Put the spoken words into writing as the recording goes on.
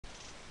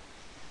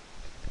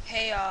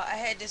Hey y'all, I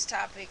had this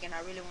topic and I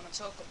really want to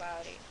talk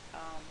about it.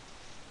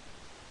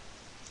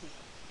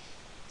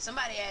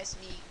 Somebody asked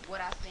me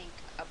what I think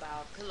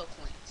about pillow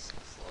queens.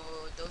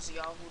 For those of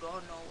y'all who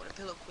don't know what a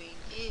pillow queen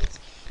is,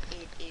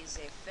 it is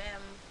a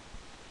femme.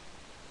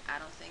 I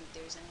don't think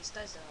there's any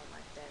studs that are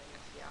like that, and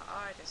if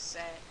y'all are, that's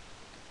sad.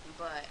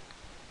 But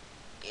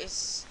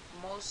it's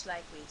most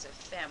likely it's a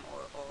femme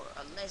or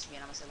a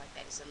lesbian. I'm gonna say it like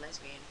that. It's a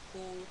lesbian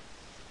who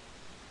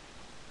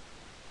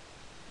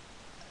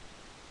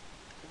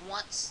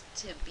wants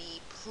to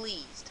be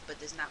pleased but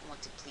does not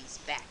want to please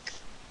back.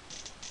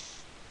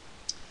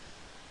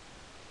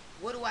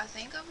 What do I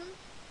think of them?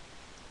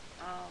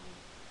 Um,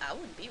 I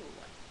wouldn't be with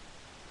one.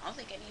 I don't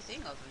think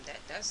anything of them.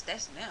 That's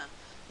them.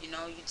 You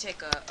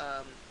take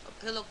a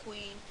pillow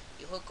queen,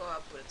 you hook her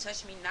up with a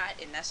touch me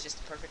not, and that's just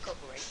the perfect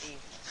couple right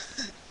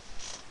there.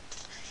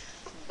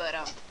 But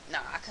no,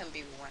 I couldn't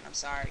be with one. I'm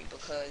sorry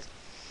because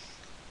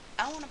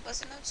I want to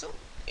bust a nut too.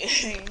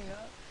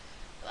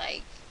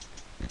 Like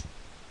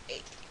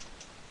it,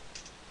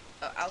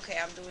 okay,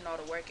 I'm doing all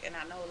the work, and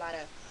I know a lot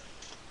of.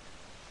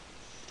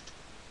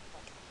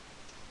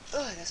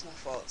 Oh, that's my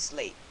fault. It's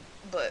late,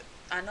 but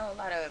I know a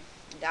lot of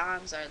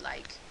doms are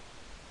like,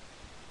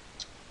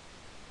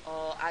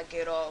 oh, I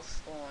get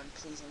off on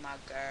pleasing my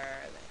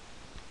girl.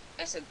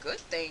 It's a good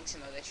thing to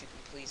know that you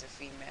can please a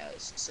female.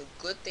 It's a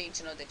good thing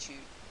to know that you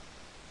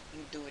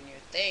doing your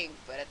thing,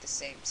 but at the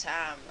same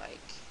time, like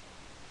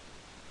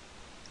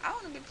I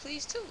want to be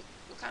pleased too.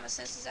 What kind of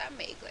sense does that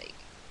make? Like,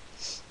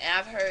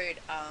 and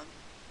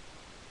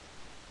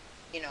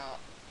you know,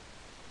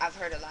 I've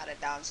heard a lot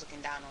of downs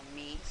looking down on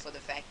me for the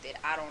fact that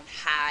I don't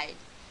hide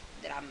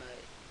that I'm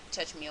a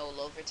touch me all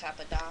over type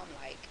of down.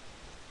 Like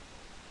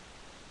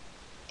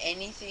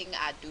anything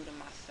I do to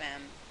my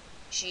femme,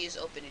 she is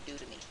open to do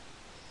to me.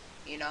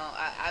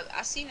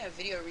 I seen a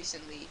video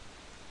recently,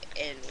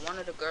 and one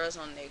of the girls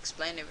on there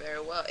explained it very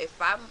well.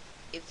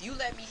 If you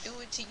let me do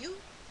it to you,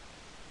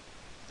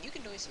 you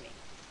can do it to me.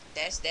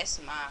 That's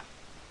my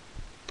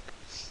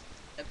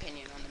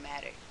opinion on the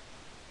matter.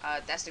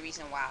 That's the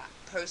reason why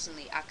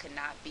personally I could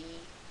not be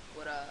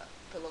with a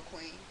pillow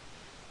queen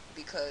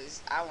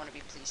because I want to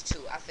be pleased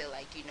too. I feel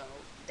like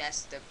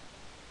that's the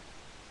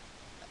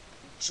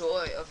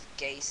joy of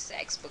gay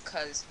sex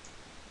because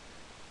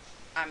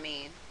I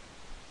mean,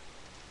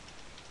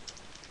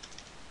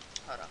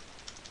 hold on,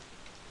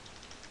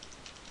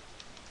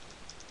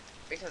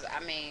 because I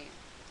mean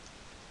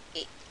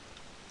it.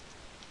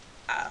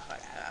 Hold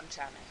on, I'm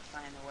trying to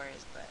find the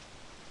words, but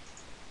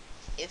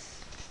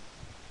if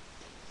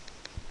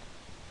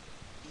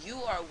you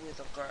are with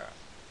a girl,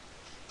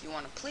 you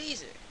want to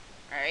please her,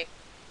 right?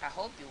 I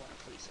hope you want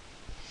to please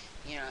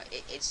her.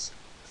 It's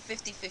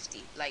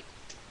 50-50. Like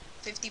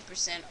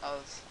 50%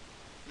 of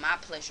my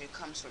pleasure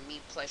comes from me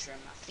pleasuring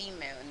my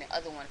female, and the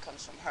other one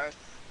comes from her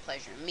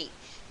pleasuring me.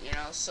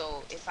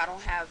 So if I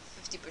don't have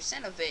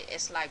 50% of it,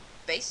 it's like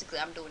basically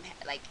I'm doing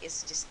like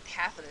it's just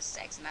half of the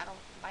sex, and I don't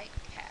like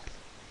half.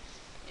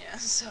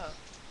 So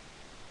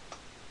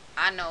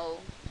I know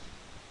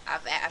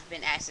I've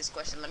been asked this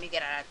question. Let me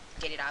get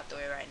it out the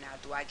way right now.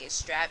 Do I get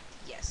strapped?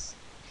 Yes.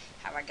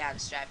 Have I gotten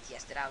strapped?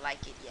 Yes. Did I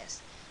like it?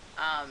 Yes.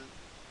 Um,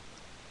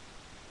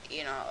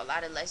 a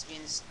lot of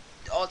lesbians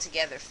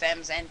altogether,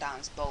 femmes and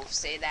doms both,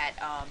 say that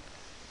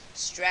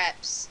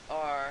straps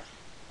are,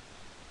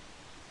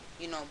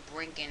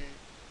 bringing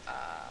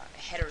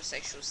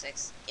heterosexual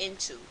sex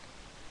into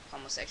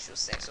homosexual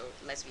sex or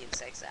lesbian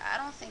sex. I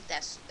don't think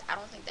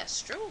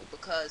that's true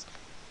because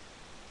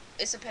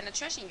it's a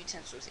penetration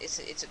utensils. It's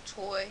a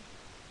toy,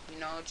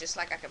 just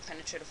like I can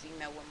penetrate a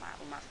female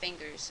with my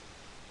fingers.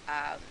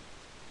 Um,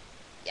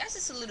 yes,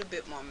 it's a little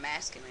bit more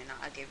masculine.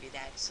 I'll give you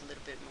that. It's a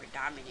little bit more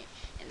dominant,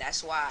 and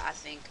that's why I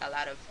think a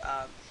lot of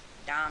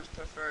doms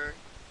prefer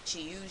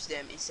to use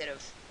them instead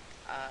of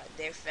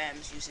their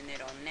femmes using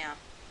it on them.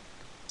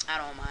 I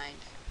don't mind.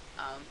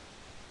 Um,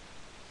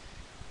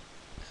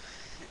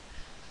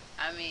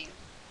 I mean,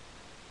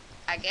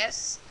 I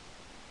guess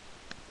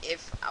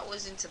if I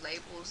was into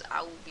labels,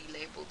 I would be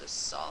labeled a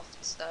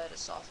soft stud, a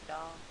soft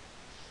dom,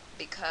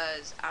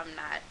 because I'm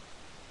not.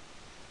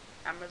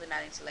 I'm really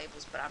not into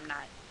labels, but I'm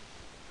not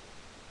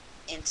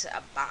into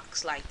a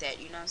box like that.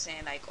 You know what I'm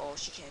saying? Like, oh,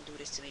 she can't do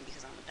this to me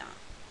because I'm a dom.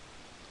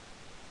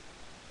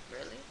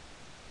 Really?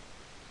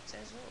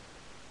 Says who?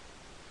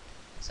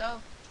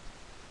 So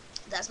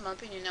that's my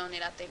opinion on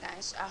it.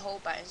 I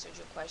hope I answered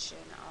your question.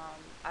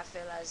 I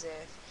feel as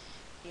if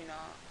you know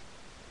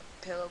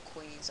pillow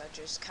queens are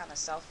just kind of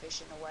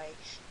selfish in a way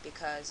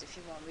because if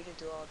you want me to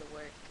do all the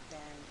work, then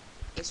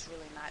it's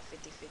really not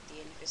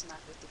 50-50, and if it's not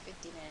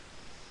 50-50, then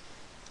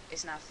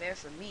it's not fair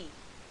for me.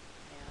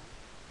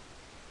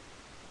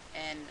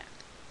 And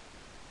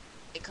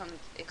it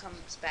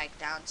comes back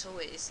down to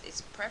it.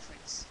 It's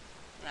preference.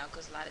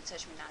 Because a lot of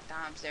touch me not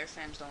doms, their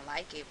fans don't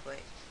like it, but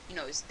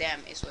it's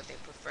them. It's what they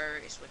prefer.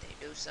 It's what they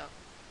do. So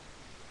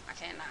I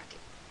can't knock it.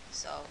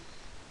 So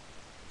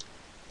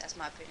that's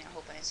my opinion. I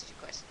hope I answered your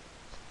question.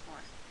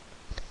 One.